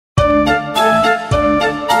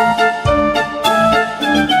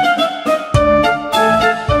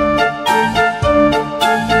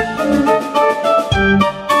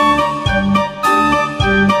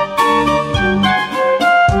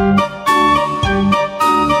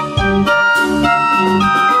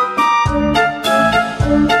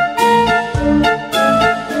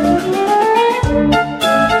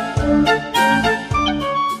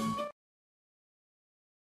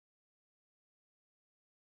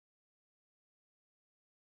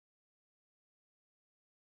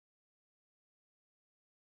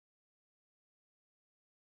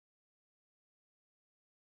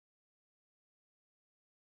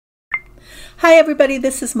Hi everybody,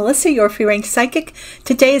 this is Melissa, your free range psychic.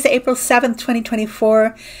 Today is April 7th,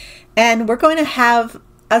 2024, and we're going to have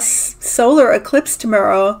a solar eclipse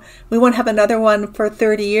tomorrow. We won't have another one for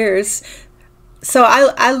 30 years. So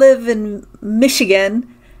I live in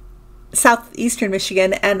Michigan, southeastern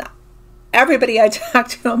Michigan, and everybody I talk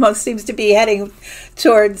to almost seems to be heading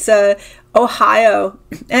towards Ohio,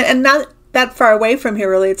 and not that far away from here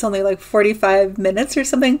really. It's only like 45 minutes or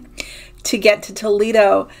something to get to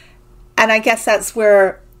Toledo. And I guess that's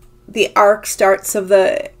where the arc starts of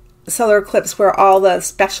the solar eclipse, where all the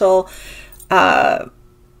special, I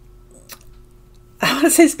want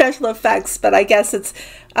to say special effects, but I guess it's,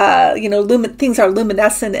 things are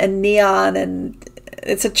luminescent and neon, and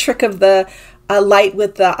it's a trick of the light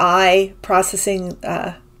with the eye processing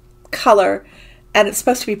color, and it's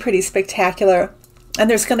supposed to be pretty spectacular. And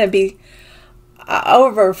there's going to be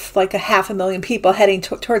over like 500,000 people heading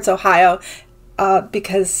towards Ohio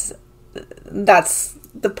because that's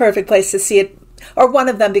the perfect place to see it, or one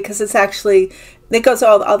of them, because it goes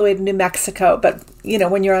all the way to New Mexico. But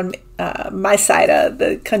when you're on my side of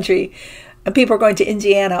the country, and people are going to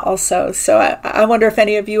Indiana also. So I wonder if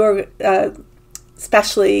any of you are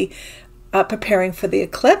especially preparing for the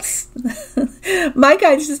eclipse. My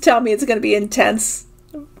guides just tell me it's going to be intense,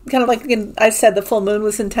 kind of like I said the full moon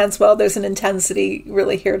was intense. Well, there's an intensity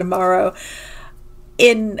really here tomorrow.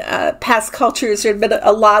 In past cultures, there had been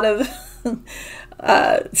a lot of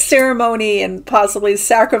ceremony and possibly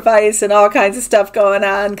sacrifice and all kinds of stuff going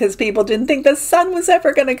on because people didn't think the sun was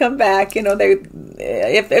ever going to come back.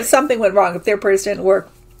 If something went wrong, if their person didn't work.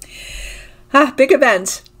 Big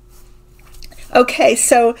event. Okay,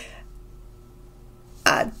 so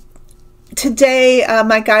today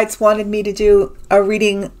my guides wanted me to do a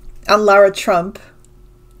reading on Lara Trump,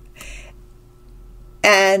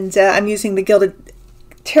 and I'm using the Gilded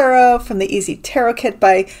Tarot from the Easy Tarot Kit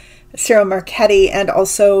by Cyril Marchetti, and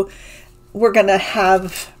also we're going to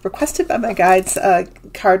have, requested by my guides, a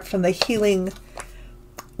card from the Healing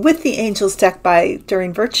with the Angels deck by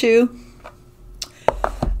Doreen Virtue.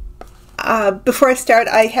 Before I start,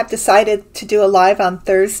 I have decided to do a live on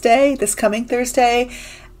Thursday, this coming Thursday,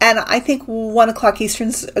 and I think 1 o'clock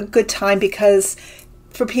Eastern's a good time because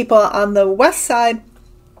for people on the west side,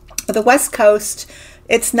 or the west coast,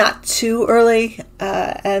 it's not too early,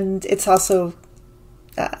 and it's also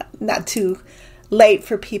not too late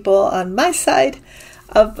for people on my side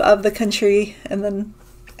of the country. And then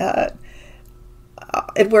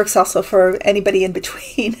it works also for anybody in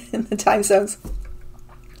between in the time zones.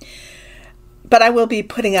 But I will be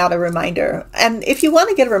putting out a reminder. And if you want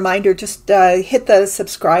to get a reminder, just hit the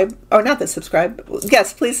subscribe, or not the subscribe.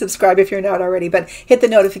 Yes, please subscribe if you're not already, but hit the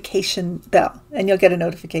notification bell and you'll get a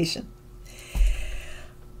notification.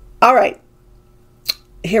 All right,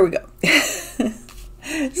 here we go.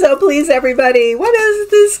 So please, everybody, what is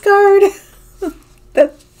this card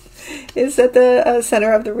that is at the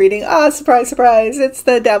center of the reading? Surprise, surprise, it's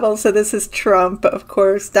the devil. So this is Trump, of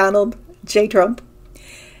course, Donald J. Trump.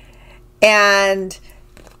 And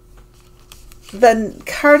the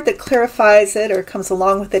card that clarifies it or comes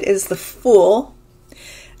along with it is the Fool.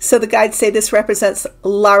 So the guides say this represents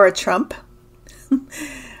Lara Trump.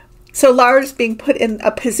 So Lara's being put in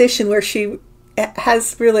a position where she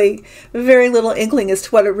has really very little inkling as to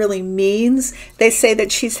what it really means. They say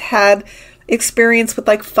that she's had experience with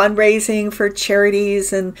like fundraising for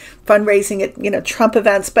charities and fundraising at Trump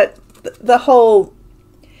events, but the whole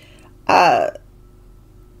I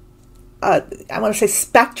want to say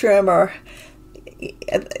spectrum, or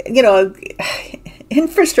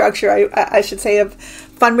infrastructure, I should say, of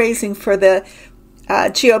fundraising for the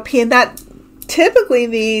GOP, and that typically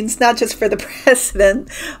means not just for the president,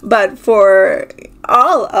 but for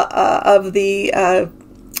all of the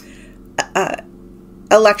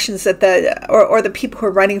elections that or the people who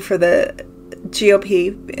are running for the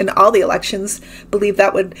GOP in all the elections. Believe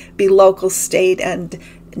that would be local, state, and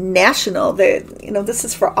national. This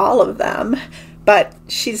is for all of them, but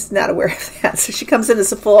she's not aware of that. So she comes in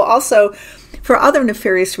as a fool. Also, for other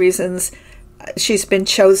nefarious reasons, she's been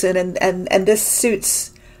chosen, and this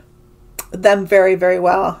suits them very, very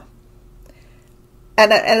well.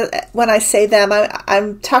 And when I say them,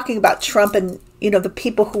 I'm talking about Trump and the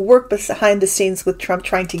people who work behind the scenes with Trump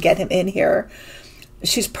trying to get him in here.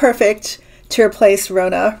 She's perfect to replace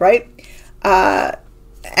Rona, right?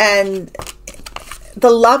 And the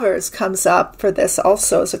Lovers comes up for this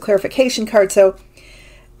also as a clarification card. So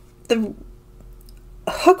the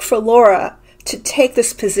hook for Lara to take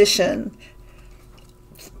this position,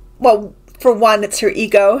 well, for one, it's her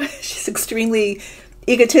ego. She's extremely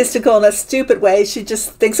egotistical in a stupid way. She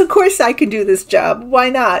just thinks, of course I can do this job. Why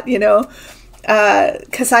not,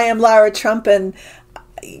 because I am Lara Trump, and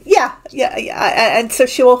yeah, and so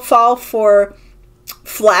she will fall for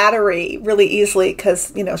flattery really easily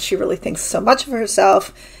because, you know, she really thinks so much of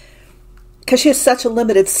herself because she has such a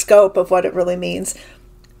limited scope of what it really means.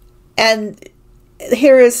 And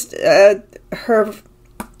here is her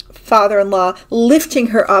father-in-law lifting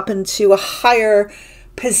her up into a higher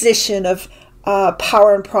position of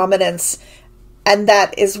power and prominence, and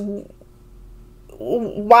that is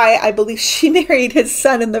why I believe she married his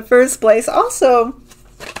son in the first place. Also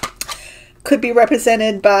could be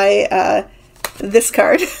represented by this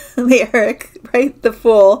card, the Eric, right? The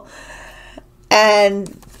Fool.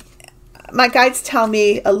 And my guides tell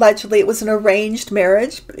me allegedly it was an arranged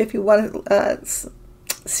marriage. If you want to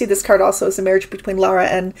see this card also as a marriage between Lara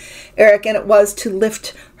and Eric, and it was to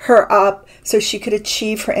lift her up so she could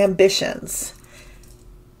achieve her ambitions.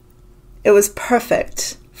 It was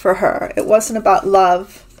perfect for her. It wasn't about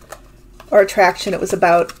love or attraction. It was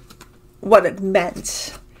about what it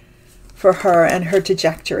meant for her and her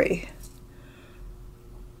trajectory.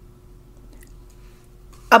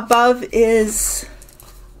 Above is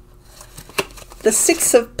the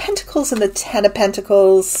Six of Pentacles and the Ten of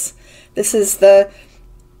Pentacles. This is the,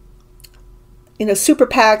 you know, super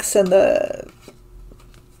PACs and the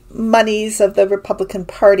monies of the Republican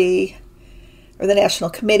Party or the National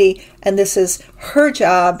Committee, and this is her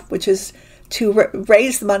job, which is to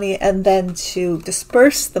raise the money and then to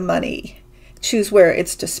disperse the money, choose where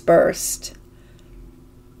it's dispersed,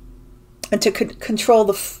 and to control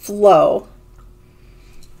the flow.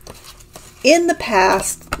 In the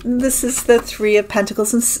past, this is the Three of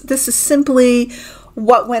Pentacles, and this is simply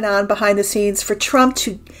what went on behind the scenes for Trump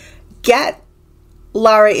to get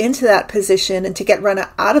Lara into that position and to get Rana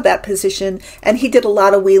out of that position, and he did a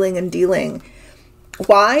lot of wheeling and dealing.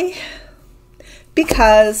 Why?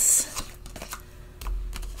 Because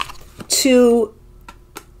to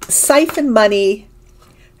siphon money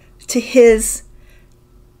to his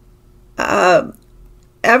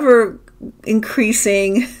ever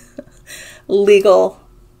increasing legal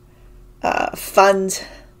fund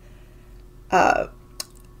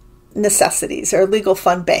necessities, or legal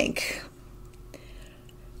fund bank.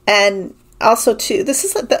 And also, too, this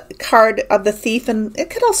is the card of the thief, and it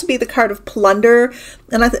could also be the card of plunder.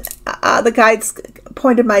 And the guides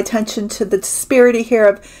pointed my attention to the disparity here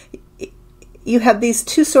of you have these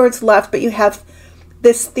two swords left, but you have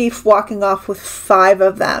this thief walking off with 5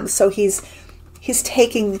 of them. So he's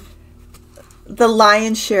taking the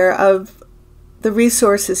lion's share of the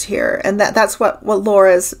resources here, and that's what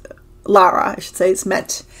Lara, I should say, is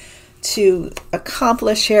meant to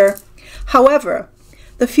accomplish here. However,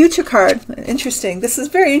 the future card, interesting, this is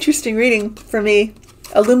very interesting reading for me,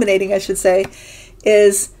 illuminating, I should say,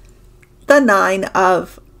 is the Nine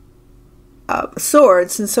of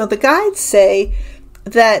Swords. And so the guides say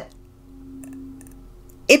that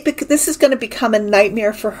this is going to become a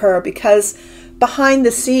nightmare for her, because behind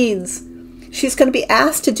the scenes, she's going to be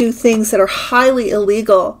asked to do things that are highly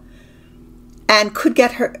illegal and could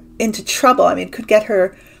get her into trouble. I mean, could get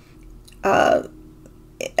her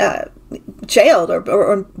jailed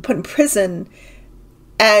or put in prison,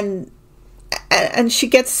 and she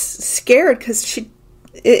gets scared because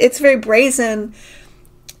it's very brazen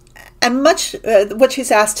and much what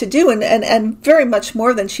she's asked to do, and very much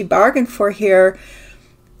more than she bargained for here.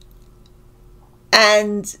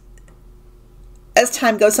 And as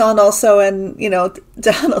time goes on also, and, you know,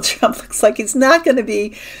 Donald Trump looks like he's not going to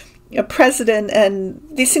be a president, and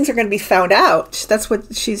these things are going to be found out. That's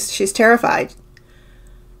what she's terrified.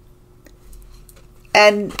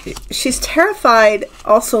 And she's terrified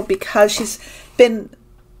also because she's been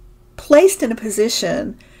placed in a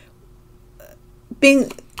position,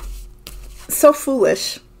 being so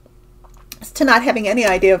foolish, to not having any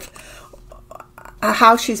idea of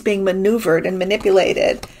how she's being maneuvered and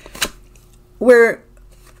manipulated. Where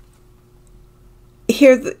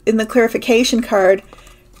here in the clarification card,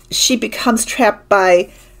 she becomes trapped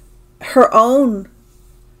by her own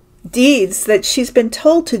deeds that she's been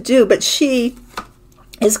told to do, but she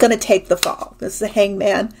is going to take the fall. This is the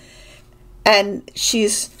Hangman, and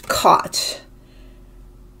she's caught.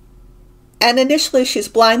 And initially she's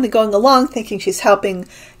blindly going along thinking she's helping,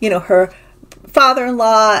 you know, her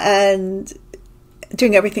father-in-law and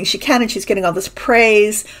doing everything she can, and she's getting all this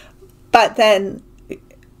praise. But then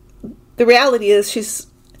the reality is she's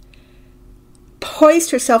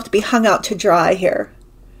poised herself to be hung out to dry here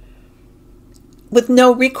with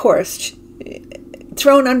no recourse,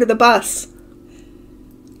 thrown under the bus,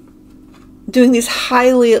 doing these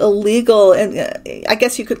highly illegal, and I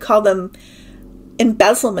guess you could call them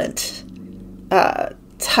embezzlement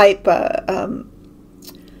type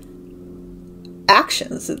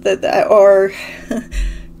actions or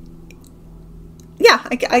yeah,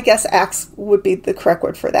 I guess acts would be the correct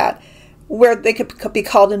word for that, where they could be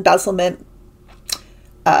called embezzlement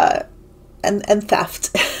and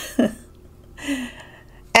theft.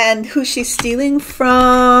 And who she's stealing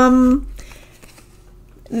from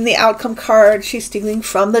in the outcome card, she's stealing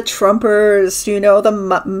from the Trumpers,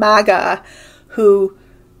 the MAGA, who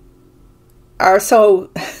are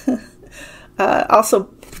so also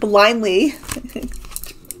blindly,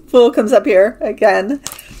 Fool comes up here again,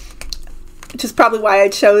 which is probably why I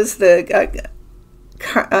chose the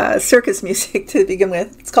circus music to begin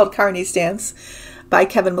with. It's called Carney's Dance by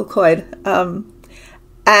Kevin McLeod.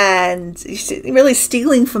 And she's really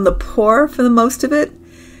stealing from the poor for the most of it.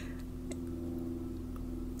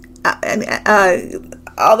 And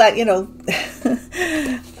all that,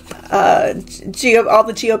 all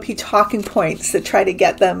the GOP talking points that try to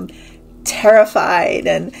get them terrified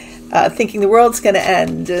and thinking the world's going to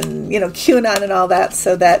end, and QAnon and all that,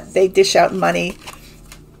 so that they dish out money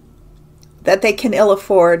that they can ill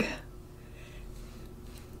afford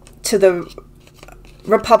to the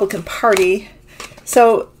Republican Party.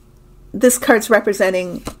 So this card's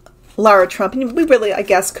representing Lara Trump, and we really, I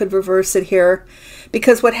guess, could reverse it here,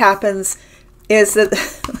 because what happens is that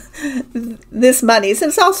this money, and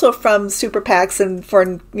it's also from super PACs and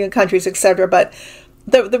foreign countries, etc., but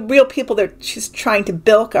the real people that she's trying to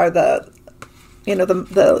bilk are the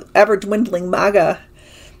ever dwindling MAGA.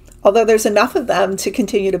 Although there's enough of them to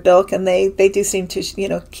continue to bilk, and they do seem to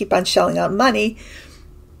keep on shelling out money,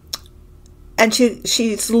 and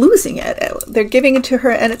she's losing it. They're giving it to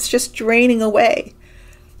her, and it's just draining away,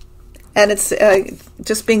 and it's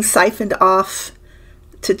just being siphoned off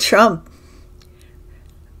to Trump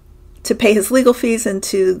to pay his legal fees and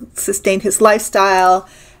to sustain his lifestyle.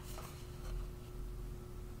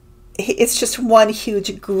 It's just one huge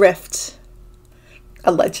grift,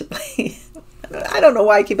 allegedly. I don't know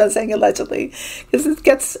why I keep on saying allegedly, because it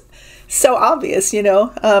gets so obvious,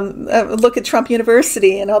 Look at Trump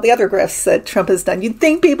University and all the other grifts that Trump has done. You'd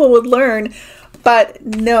think people would learn, but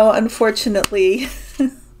no, unfortunately.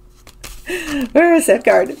 Where is that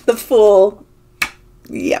card? The Fool.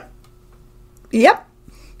 Yep.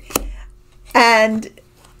 And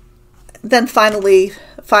then finally,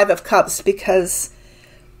 Five of Cups, because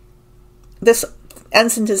this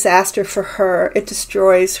ends in disaster for her. It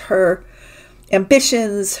destroys her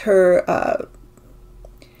ambitions, her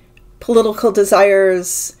political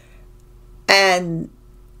desires, and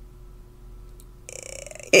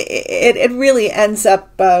it really ends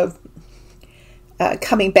up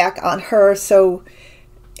coming back on her. So,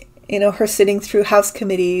 her sitting through House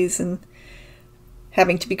committees and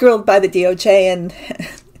having to be grilled by the DOJ, and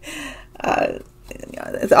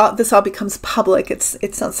this all becomes public.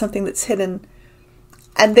 It's not something that's hidden,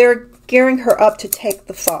 and they're gearing her up to take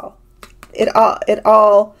the fall. It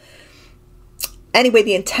all. Anyway,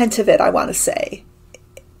 the intent of it, I want to say,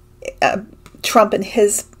 Trump and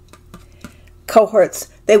his cohorts,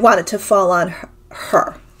 they want it to fall on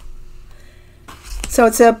her. So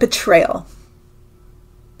it's a betrayal.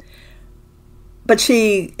 But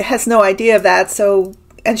she has no idea of that,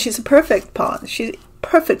 and she's a perfect pawn. She's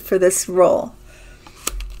perfect for this role.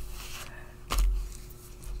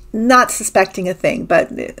 Not suspecting a thing,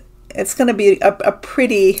 but it's going to be a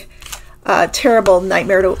pretty terrible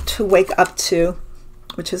nightmare to wake up to,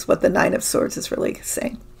 which is what the Nine of Swords is really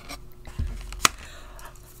saying.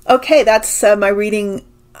 Okay, that's my reading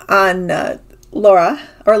on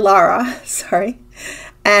Lara, sorry.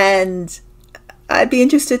 And I'd be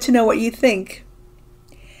interested to know what you think.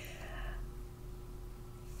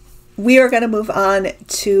 We are going to move on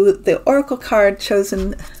to the Oracle card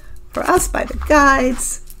chosen for us by the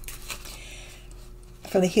guides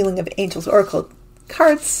from the Healing of Angels Oracle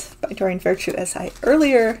cards by Doreen Virtue, as I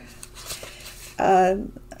earlier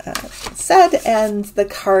said, and the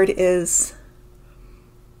card is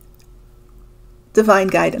Divine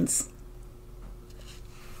Guidance.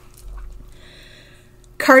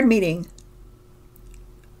 Card meaning: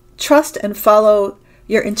 trust and follow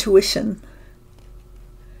your intuition.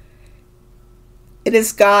 It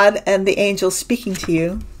is God and the angels speaking to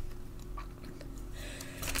you.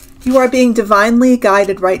 You are being divinely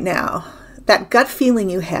guided right now. That gut feeling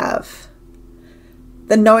you have,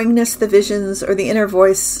 the knowingness, the visions, or the inner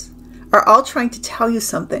voice are all trying to tell you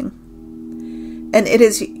something. And it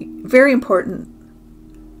is very important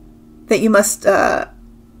that you must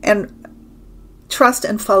and trust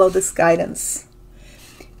and follow this guidance.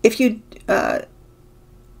 If you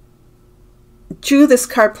drew this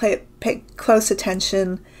card, pay close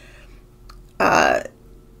attention.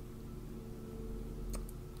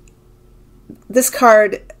 This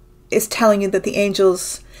card is telling you that the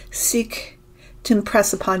angels seek to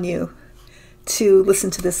impress upon you to listen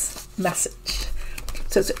to this message.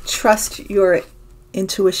 So trust your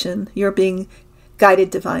intuition. You're being guided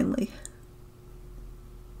divinely.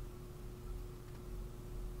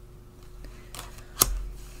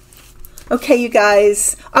 Okay, you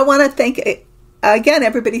guys, I want to thank, again,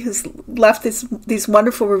 everybody who's left these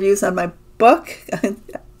wonderful reviews on my book,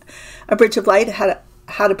 A Bridge of Light,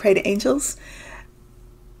 How to Pray to Angels.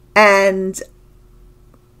 And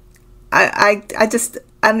I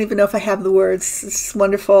don't even know if I have the words. It's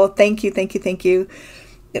wonderful. Thank you, thank you, thank you.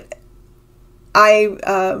 I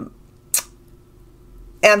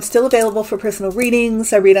am still available for personal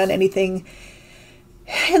readings. I read on anything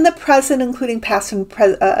in the present, including past and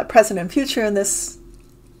present and future in this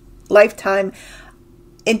lifetime.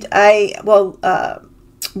 And I will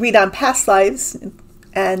read on past lives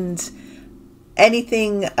and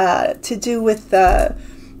anything to do with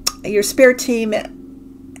your spirit team.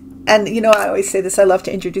 And, you know, I always say this, I love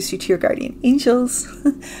to introduce you to your guardian angels.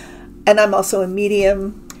 And I'm also a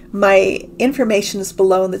medium. My information is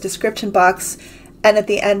below in the description box and at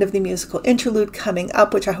the end of the musical interlude coming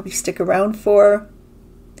up, which I hope you stick around for.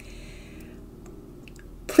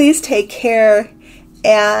 Please take care,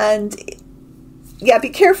 and yeah, be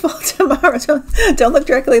careful tomorrow. Don't look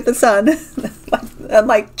directly at the sun,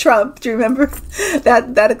 unlike Trump. Do you remember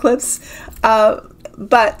that eclipse?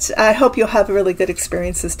 But I hope you'll have really good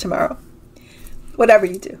experiences tomorrow. Whatever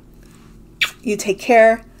you do, you take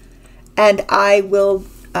care, and I will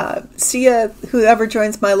see you, whoever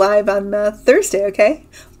joins my live on Thursday, okay?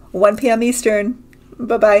 1 p.m. Eastern.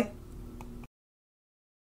 Bye-bye.